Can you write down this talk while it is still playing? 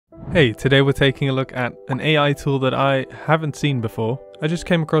Hey, today we're taking a look at an AI tool that I haven't seen before. I just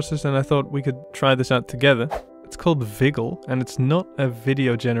came across this and I thought we could try this out together. It's called Viggle and it's not a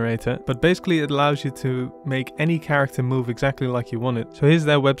video generator, but basically it allows you to make any character move exactly like you want it. So here's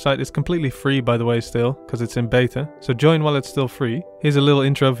their website. It's completely free, by the way, still, because it's in beta. So join while it's still free. Here's a little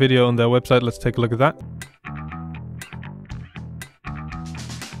intro video on their website. Let's take a look at that.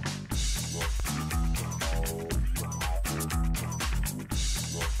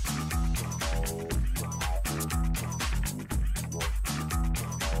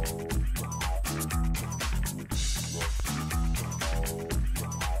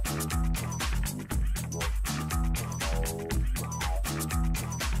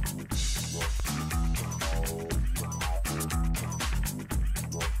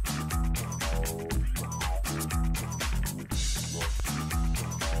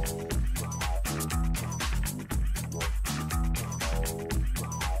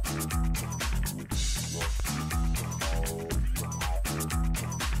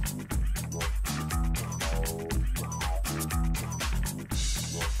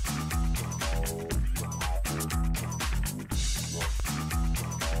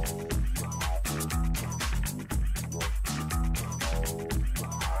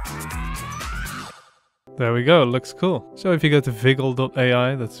 There we go, it looks cool. So if you go to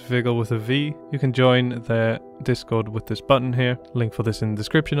viggle.ai, that's Viggle with a V, you can join their Discord with this button here. Link for this in the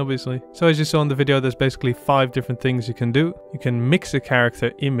description, obviously. So as you saw in the video, there's basically 5 different things you can do. You can mix a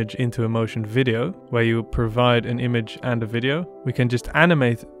character image into a motion video, where you provide an image and a video. We can just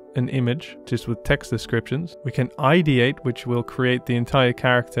animate an image just with text descriptions. We can ideate, which will create the entire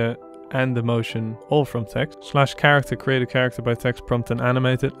character and the motion all from text. /character, create a character by text prompt and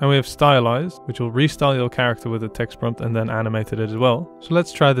animate it. And we have stylized, which will restyle your character with a text prompt and then animate it as well. So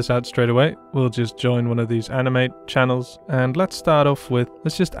let's try this out straight away. We'll just join one of these animate channels and let's start off with,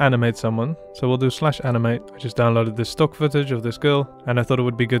 let's just animate someone. So we'll do /animate. I just downloaded this stock footage of this girl and I thought it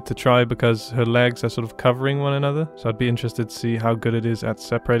would be good to try because her legs are sort of covering one another. So I'd be interested to see how good it is at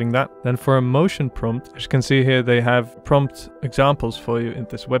separating that. Then for a motion prompt, as you can see here, they have prompt examples for you in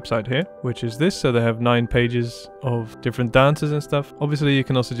this website here, which is this. So they have 9 pages of different dances and stuff. Obviously you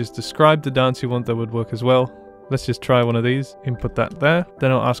can also just describe the dance you want. That would work as well. Let's just try one of these, input that there.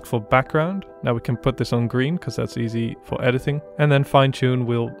 Then I'll ask for background. Now we can put this on green because that's easy for editing. And then fine tune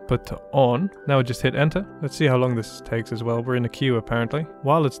we'll put to on. Now we just hit enter. Let's see how long this takes as well. We're in a queue apparently.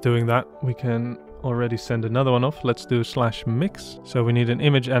 While it's doing that, we can already send another one off. Let's do /mix. So we need an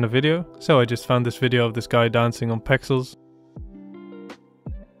image and a video. So I just found this video of this guy dancing on Pexels.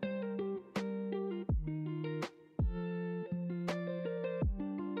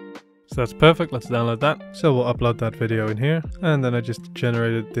 So that's perfect, let's download that. So we'll upload that video in here. And then I just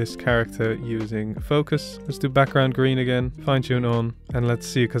generated this character using focus. Let's do background green again, fine tune on. And let's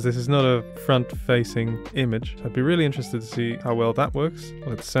see, because this is not a front facing image. So I'd be really interested to see how well that works.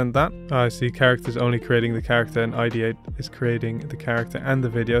 Let's send that. I see characters only creating the character and ideate is creating the character and the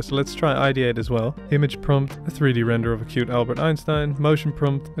video. So let's try ideate as well. Image prompt, a 3D render of a cute Albert Einstein. Motion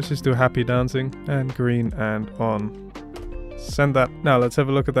prompt, let's just do happy dancing and green and on. Send that. Now let's have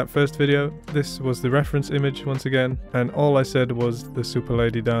a look at that first video. This was the reference image once again, and all I said was the super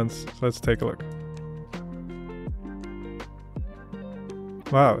lady dance. So let's take a look.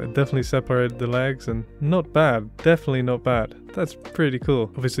 Wow, it definitely separated the legs and not bad, definitely not bad. That's pretty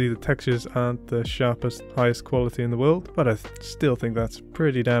cool. Obviously the textures aren't the sharpest, highest quality in the world, but I still think that's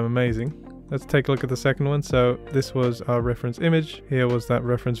pretty damn amazing. Let's take a look at the second one. So this was our reference image. Here was that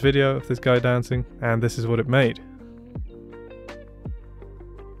reference video of this guy dancing, and this is what it made.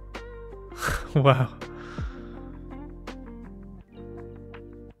 Wow.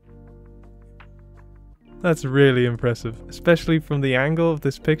 That's really impressive, especially from the angle of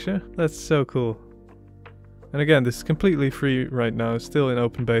this picture. That's so cool. And again, this is completely free right now, still in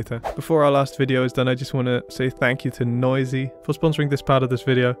open beta. Before our last video is done, I just want to say thank you to Noisy for sponsoring this part of this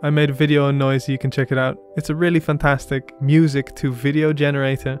video. I made a video on Noisy, you can check it out. It's a really fantastic music to video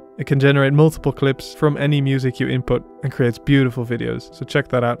generator. It can generate multiple clips from any music you input and creates beautiful videos. So check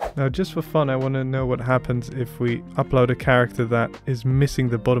that out. Now just for fun, I want to know what happens if we upload a character that is missing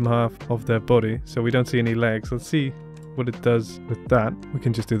the bottom half of their body. So we don't see any legs. Let's see what it does with that. We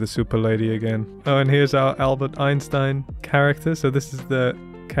can just do the super lady again. Oh, and here's our Albert Einstein character. So this is the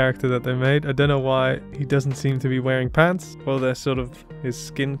character that they made. I don't know why he doesn't seem to be wearing pants. Well, they're sort of his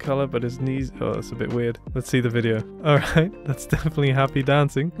skin color, but his knees, oh, that's a bit weird. Let's see the video. All right, that's definitely happy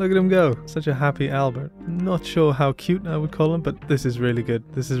dancing. Look at him go. Such a happy Albert. Not sure how cute I would call him, but this is really good.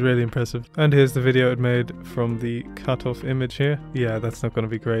 This is really impressive. And here's the video it made from the cut-off image here. Yeah, that's not going to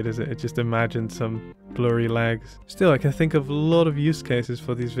be great, is it? It just imagined some blurry lags. Still, I can think of a lot of use cases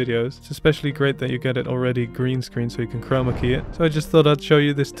for these videos. It's especially great that you get it already green screen so you can chroma key it. So I just thought I'd show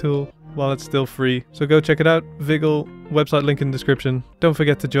you this tool while it's still free. So go check it out. Viggle, website link in the description. Don't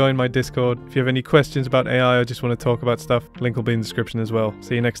forget to join my Discord. If you have any questions about AI or just want to talk about stuff, link will be in the description as well.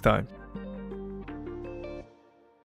 See you next time.